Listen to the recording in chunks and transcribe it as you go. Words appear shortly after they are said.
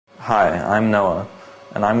Hi, I'm Noah,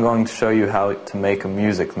 and I'm going to show you how to make a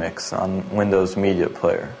music mix on Windows Media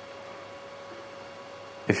Player.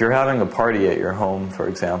 If you're having a party at your home, for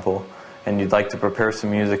example, and you'd like to prepare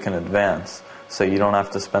some music in advance so you don't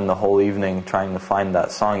have to spend the whole evening trying to find that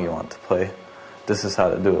song you want to play, this is how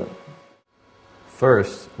to do it.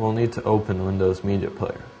 First, we'll need to open Windows Media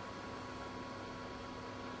Player.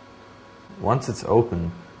 Once it's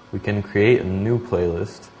open, we can create a new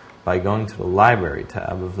playlist by going to the Library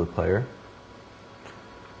tab of the player,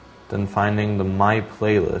 then finding the My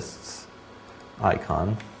Playlists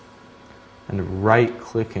icon, and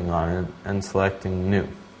right-clicking on it and selecting New.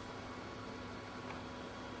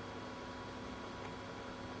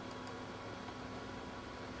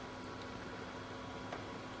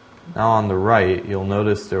 Now on the right, you'll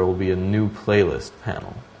notice there will be a New Playlist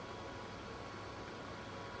panel.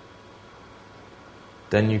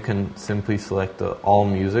 Then you can simply select the All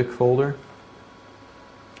Music folder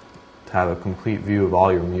to have a complete view of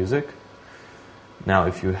all your music. Now,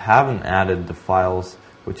 if you haven't added the files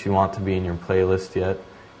which you want to be in your playlist yet,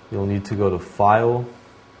 you'll need to go to File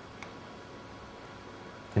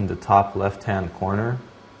in the top left-hand corner,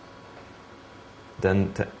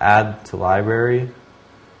 then to Add to Library,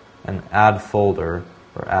 and Add Folder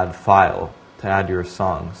or Add File to add your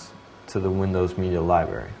songs to the Windows Media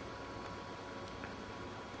Library.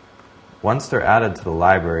 Once they're added to the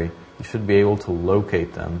library, you should be able to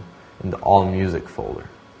locate them in the All Music folder.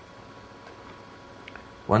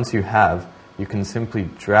 Once you have, you can simply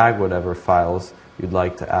drag whatever files you'd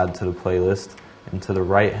like to add to the playlist into the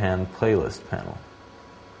right-hand playlist panel.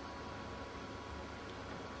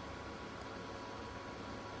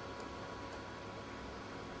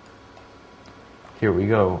 Here we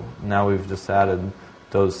go. Now we've just added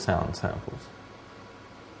those sound samples.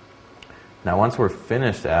 Now once we're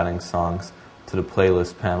finished adding songs to the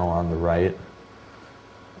playlist panel on the right,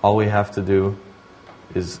 all we have to do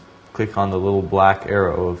is click on the little black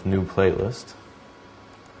arrow of New Playlist,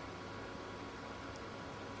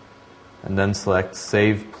 and then select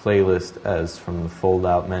Save Playlist As from the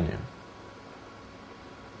fold-out menu.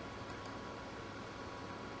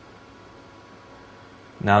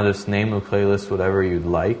 Now just name the playlist whatever you'd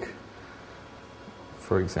like.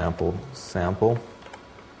 For example, Sample.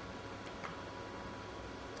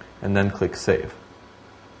 And then click Save.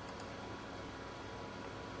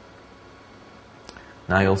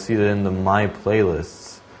 Now you'll see that in the My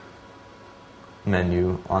Playlists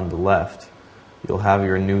menu on the left, you'll have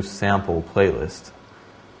your new sample playlist.